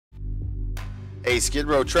Hey,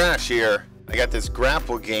 SkidRowTrash here. I got this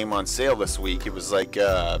Grapple game on sale this week. It was like,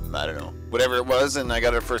 I don't know, whatever it was, and I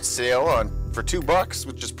got it for sale for $2,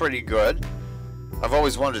 which is pretty good. I've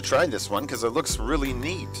always wanted to try this one because it looks really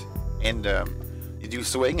neat. And you do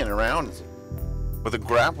swinging around with a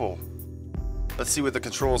grapple. Let's see what the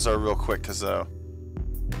controls are real quick, because,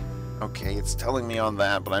 okay, it's telling me on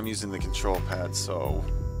that, but I'm using the control pad, so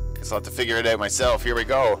I guess I'll have to figure it out myself. Here we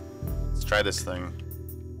go. Let's try this thing.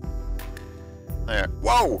 There.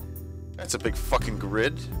 Whoa! That's a big fucking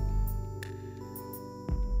grid.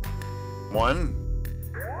 One.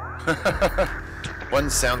 One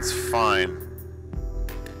sounds fine.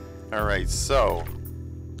 Alright, so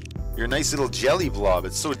your nice little jelly blob.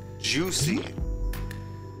 It's so juicy.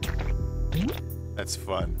 That's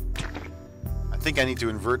fun. I think I need to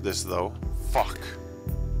invert this though. Fuck.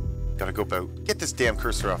 Gotta go about. Get this damn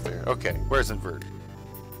cursor off there. Okay, where's invert?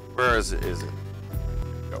 Where is it?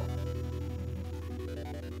 Go.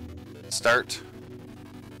 Start.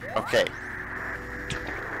 Okay.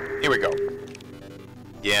 Here we go.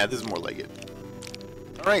 Yeah, this is more like it.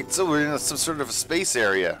 Alright, so we're in some sort of a space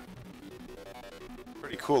area.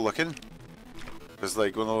 Pretty cool looking. There's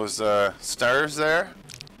like one of those stars there.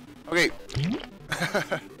 Okay.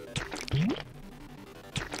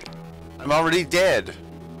 I'm already dead.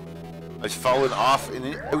 I've fallen off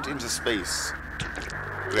and out into space.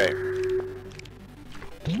 Okay.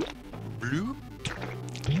 Blue?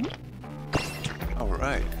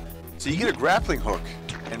 Alright. So you get a grappling hook,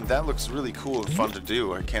 and that looks really cool and fun to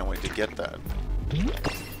do. I can't wait to get that. I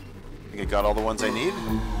think I got all the ones I need.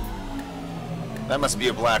 That must be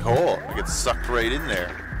a black hole. I get sucked right in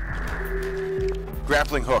there.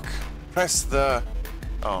 Grappling hook. Press the...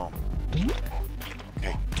 Oh.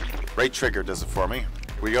 Okay. Right trigger does it for me. Here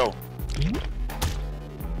we go.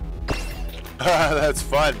 That's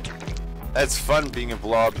fun. That's fun being a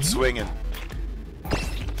blob and swinging.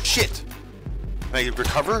 Shit! Can I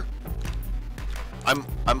recover?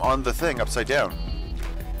 I'm on the thing upside down.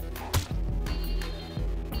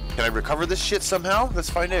 Can I recover this shit somehow? Let's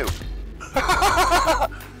find out.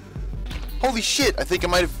 Holy shit! I think I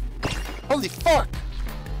might have. Holy fuck!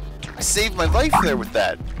 I saved my life there with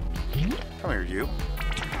that. Come here, you.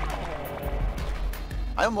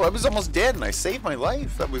 I was almost dead and I saved my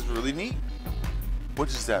life. That was really neat. What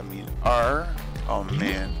does that mean? R? Oh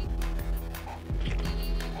man.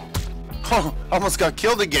 Oh, almost got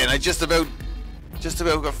killed again. I just about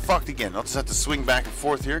got fucked again. I'll just have to swing back and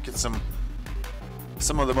forth here, get some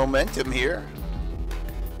of the momentum here.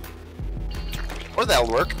 Or that'll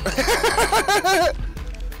work.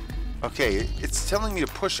 Okay, it's telling me to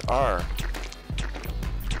push R.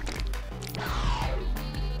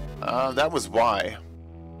 That was Y.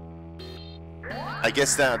 I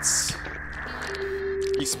guess that's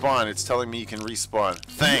respawn. It's telling me you can respawn.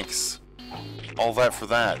 Thanks. All that for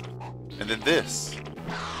that. And then this.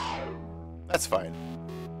 That's fine.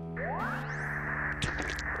 I'm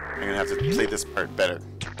gonna have to play this part better.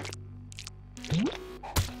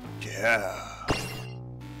 Yeah.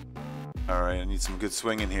 Alright, I need some good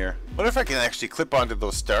swing in here. What if I can actually clip onto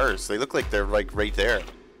those stars? They look like they're like right there.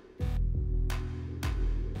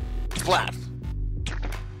 Splat!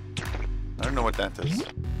 I don't know what that does. If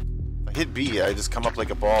I hit B, I just come up like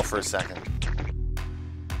a ball for a second.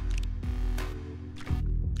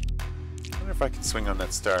 I wonder if I can swing on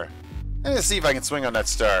that star. Let's see if I can swing on that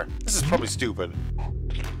star. This is probably stupid.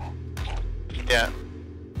 Yeah.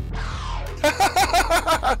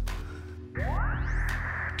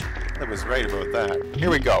 I was right about that. Here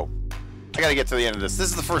we go. I gotta get to the end of this. This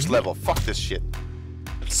is the first level. Fuck this shit.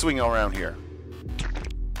 Let's swing all around here.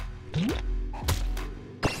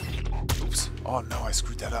 Oops. Oh no, I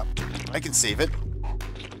screwed that up. I can save it.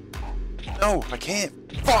 No, I can't.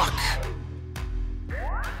 Fuck!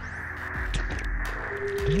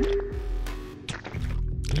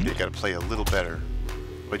 Maybe I gotta play a little better.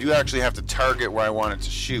 But I do actually have to target where I want it to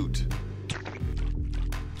shoot.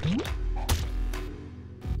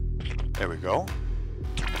 There we go.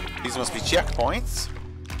 These must be checkpoints.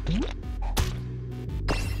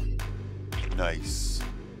 Nice.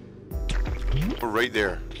 We're right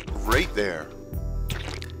there. Right there.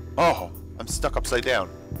 Oh, I'm stuck upside down.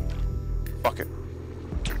 Fuck it.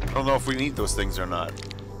 I don't know if we need those things or not.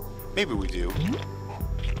 Maybe we do.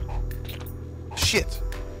 Shit.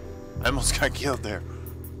 I almost got killed there.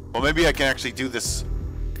 Well, maybe I can actually do this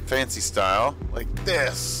fancy style. Like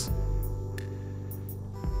this.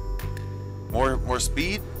 More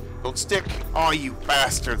speed? Don't stick. Oh, you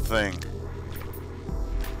bastard thing.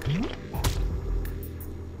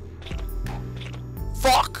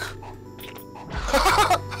 Fuck!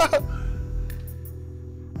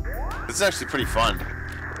 This is actually pretty fun.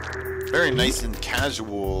 Very nice and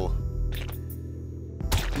casual.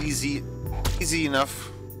 Easy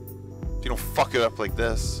enough. If you don't fuck it up like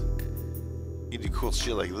this. You do cool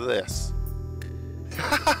shit like this.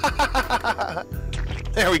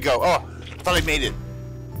 There we go. Oh, I thought I made it.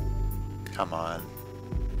 Come on.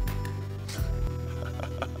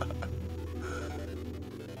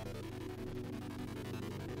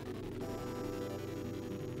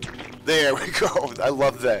 There we go. I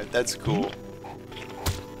love that. That's cool.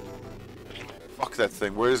 Fuck that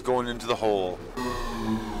thing. Where's going into the hole?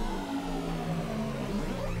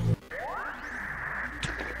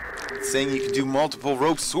 It's saying you can do multiple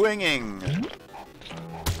rope swinging.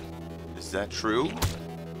 Is that true?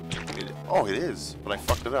 Oh, it is. But I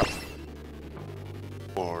fucked it up.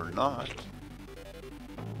 Or not.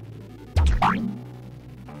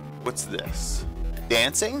 What's this?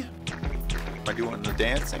 Dancing? Am I doing the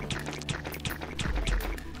dancing?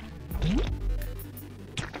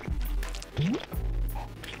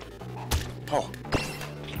 Oh.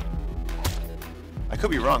 I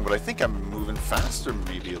could be wrong, but I think I'm moving faster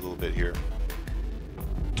maybe a little bit here.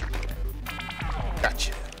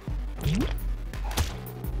 Gotcha.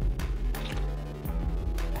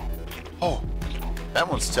 Oh. That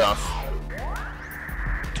one's tough.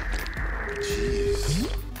 Jeez.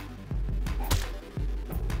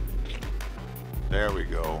 There we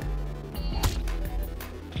go.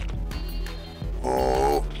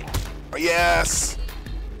 Oh. Oh, yes!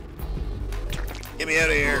 Get me out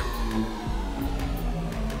of here.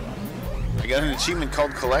 I got an achievement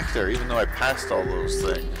called Collector, even though I passed all those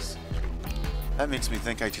things. That makes me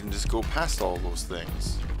think I can just go past all those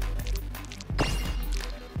things.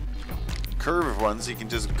 Curved ones, you can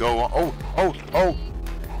just go on. Oh, oh, oh!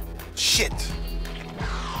 Shit!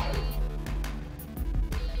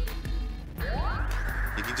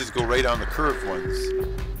 You can just go right on the curved ones.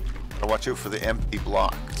 Gotta watch out for the empty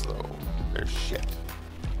blocks, though. They're shit.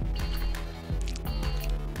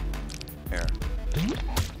 There.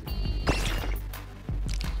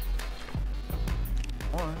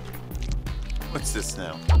 Alright. What's this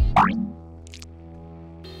now?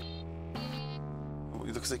 Oh,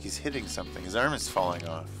 it looks like he's hitting something. His arm is falling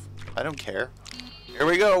off. I don't care. Here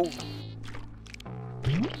we go!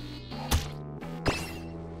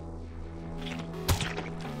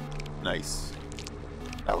 Nice.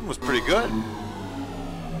 That one was pretty good.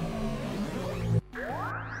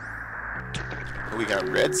 We got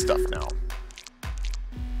red stuff now.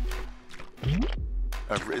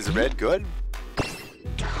 Is red good?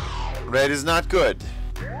 Red is not good.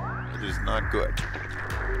 It is not good.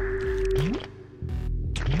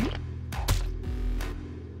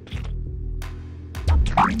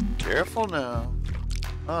 Careful now.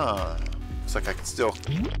 Ah, looks like I can still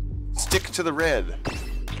stick to the red.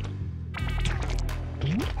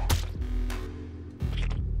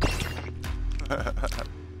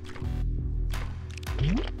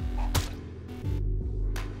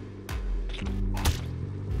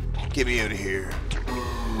 Get me out of here.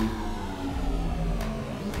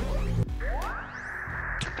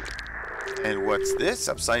 And what's this?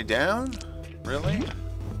 Upside down? Really?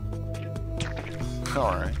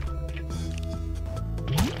 Alright.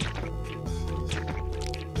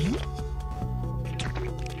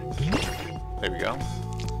 There we go.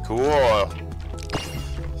 Cool.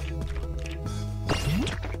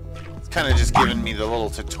 It's kind of just giving me the little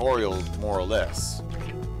tutorial, more or less.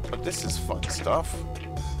 But this is fun stuff.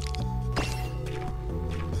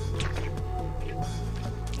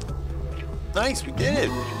 Nice, we did it!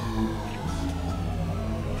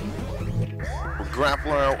 We'll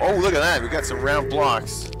grapple our... Oh, look at that! We got some round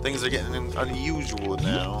blocks. Things are getting unusual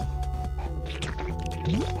now.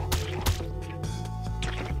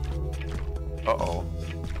 Uh-oh.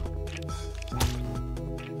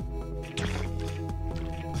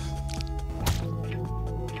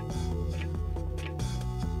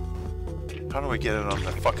 How do I get it on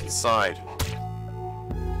the fucking side?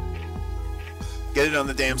 Get it on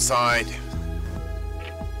the damn side.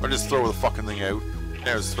 Or just throw the fucking thing out.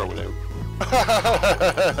 There, just throw it out.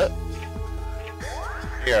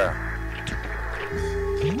 Here.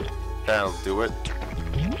 That'll do it.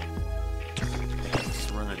 Yeah, just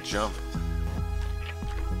run a jump.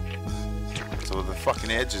 So the fucking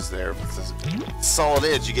edge is there. If it's a solid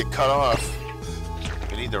edge, you get cut off.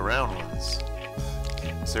 You need the round ones.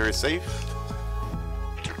 Is there a safe?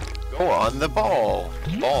 Go on the ball.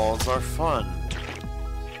 Balls are fun.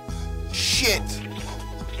 Shit!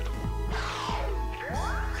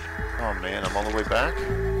 Oh man, I'm all the way back?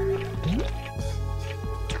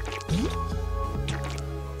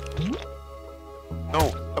 No,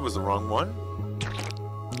 that was the wrong one.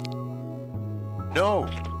 No!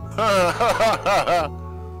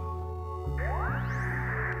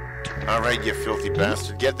 Alright, you filthy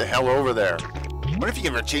bastard. Get the hell over there. What if you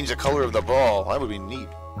can ever change the color of the ball? That would be neat.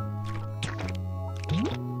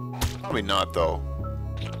 Probably not, though.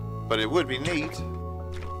 But it would be neat.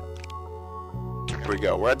 Here we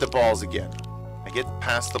go. We're at the balls again. I get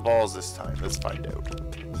past the balls this time. Let's find out.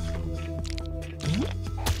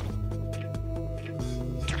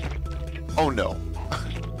 Oh, no.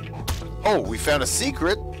 Oh, we found a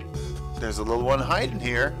secret. There's a little one hiding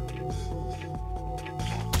here.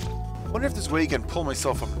 I wonder if there's a way you can pull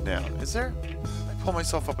myself up and down. Is there? I pull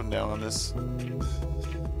myself up and down on this.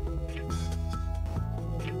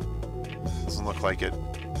 Doesn't look like it.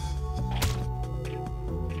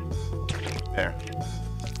 There.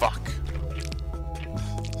 Fuck.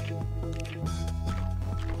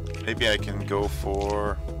 Maybe I can go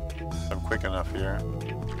for... I'm quick enough here.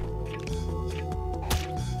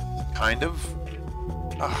 Kind of.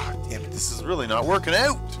 Ah, damn it, this is really not working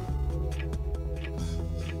out.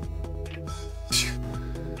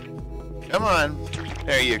 Come on.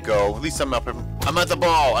 There you go. At least I'm up. I'm at the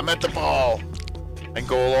ball. I'm at the ball. I can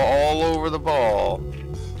go all over the ball.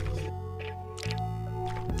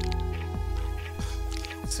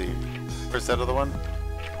 Let's see. Where's that other one?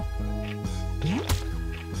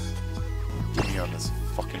 Get me on this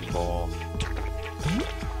fucking ball.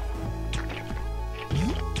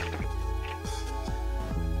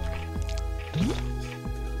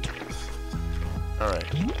 Alright.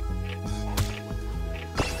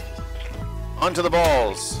 Onto the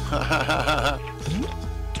balls.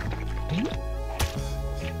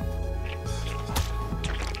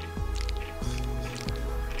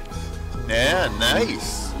 Yeah,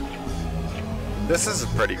 nice. This is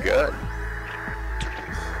pretty good.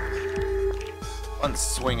 Fun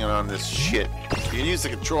swinging on this shit. You can use the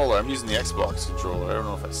controller. I'm using the Xbox controller. I don't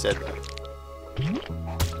know if I said that.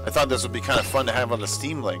 I thought this would be kind of fun to have on the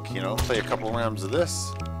Steam Link, you know? Play a couple rounds of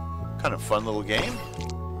this. Kind of fun little game.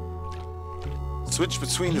 Switch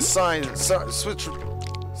between the sides. Switch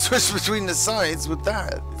between the sides with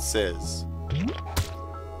that, it says.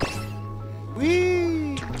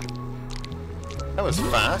 Whee! That was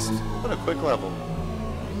fast. What a quick level.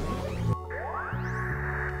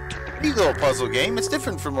 Neat little puzzle game. It's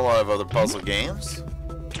different from a lot of other puzzle games.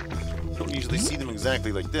 Don't usually see them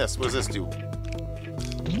exactly like this. What does this do?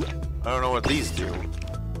 I don't know what these do.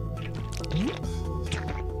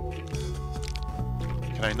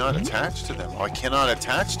 Can I not attach to them? Oh, I cannot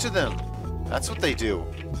attach to them. That's what they do.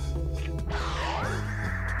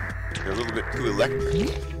 They're a little bit too electric.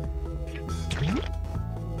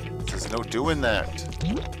 There's no doing that.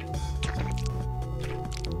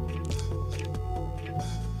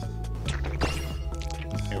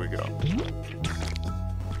 Here we go.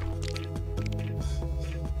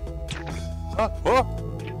 Oh!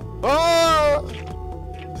 Oh!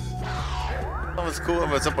 That was cool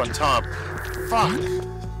if it's up on top. Fuck!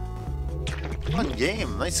 Fun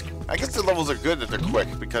game. Nice. I guess the levels are good that they're quick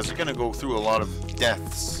because you're gonna go through a lot of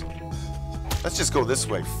deaths. Let's just go this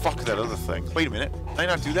way. Fuck that other thing. Wait a minute. Can I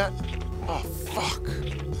not do that? Oh, fuck.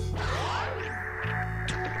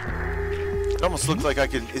 It almost looked like I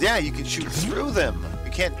could... Yeah, you can shoot through them.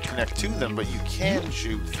 You can't connect to them, but you can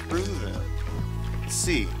shoot through them. Let's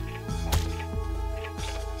see.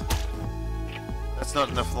 That's not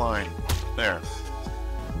enough line. There.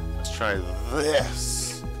 Let's try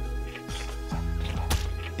this.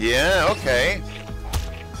 Yeah, okay.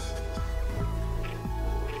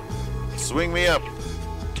 Swing me up.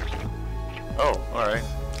 Oh, alright.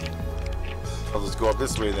 I'll just go up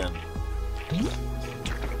this way then.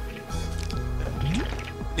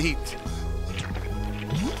 Neat.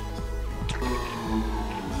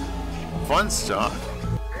 Fun stuff.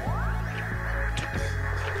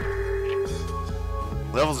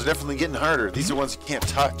 Levels are definitely getting harder. These are ones you can't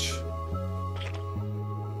touch.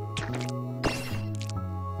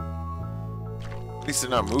 At least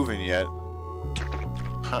they're not moving yet.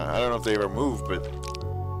 Huh, I don't know if they ever move, but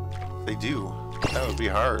if they do. That would be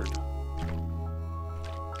hard.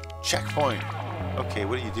 Checkpoint. Okay,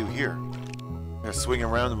 what do you do here? I'm gonna swing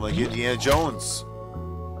around them like Indiana Jones.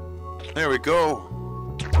 There we go.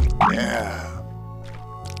 Yeah.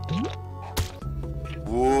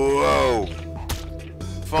 Whoa.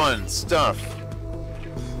 Fun stuff.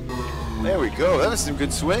 There we go. That was some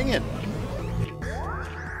good swinging.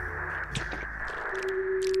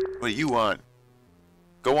 What do you want?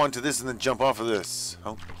 Go on to this and then jump off of this.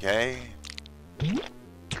 Okay.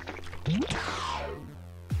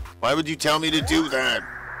 Why would you tell me to do that?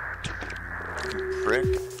 You prick.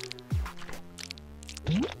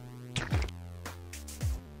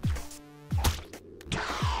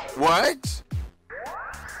 What?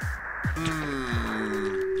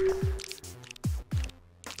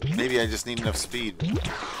 Maybe I just need enough speed.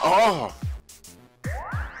 Oh!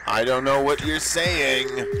 I don't know what you're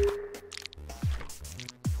saying. Am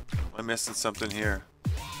I missing something here?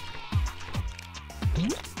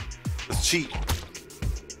 Let's cheat.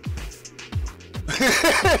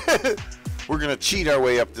 We're gonna cheat our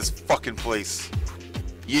way up this fucking place.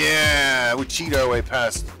 Yeah, we cheat our way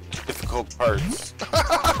past difficult parts.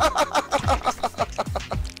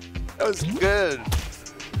 That was good.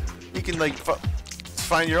 You can like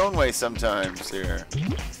find your own way sometimes here.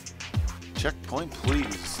 Checkpoint,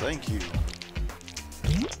 please. Thank you.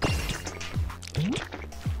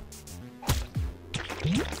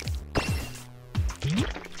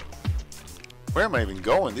 Where am I even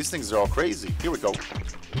going? These things are all crazy. Here we go.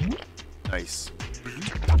 Nice.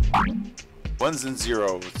 Ones and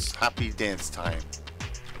zeros. Happy dance time.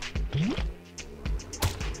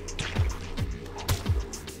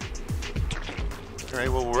 Alright,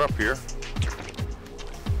 well, we're up here.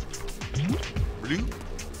 Blue?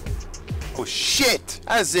 Oh, shit!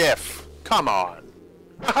 As if! Come on!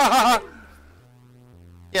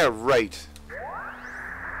 Yeah, right.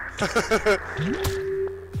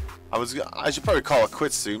 I should probably call it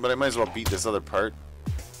quits soon, but I might as well beat this other part.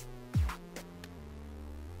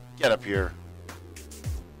 Get up here.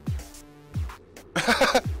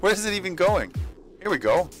 Where is it even going? Here we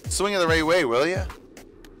go. Swing it the right way, will ya?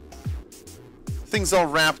 Thing's all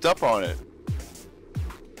wrapped up on it.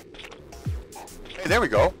 Hey, there we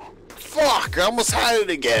go. Fuck! I almost had it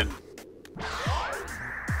again.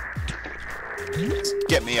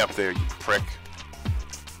 Get me up there, you prick.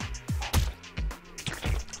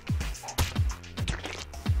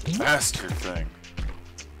 Bastard thing.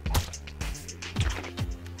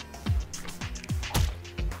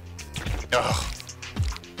 Ugh.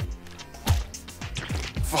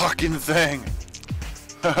 Fucking thing.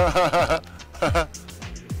 I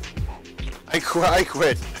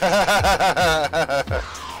quit.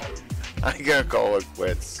 I gotta call it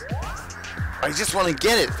quits. I just want to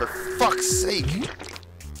get it, for fuck's sake.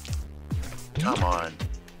 Come on.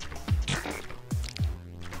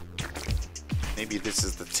 Maybe this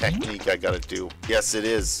is the technique I gotta do. Yes, it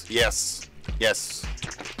is. Yes. Yes.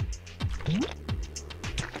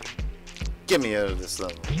 Get me out of this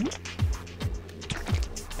level.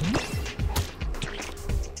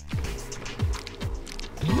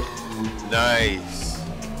 Nice.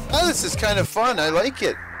 Oh, this is kind of fun. I like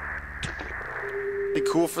it. Be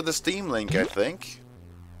cool for the Steam Link, I think.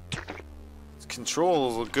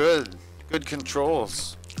 Controls are good. Good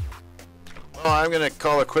controls. Well, I'm gonna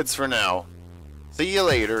call it quits for now. See you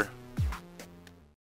later.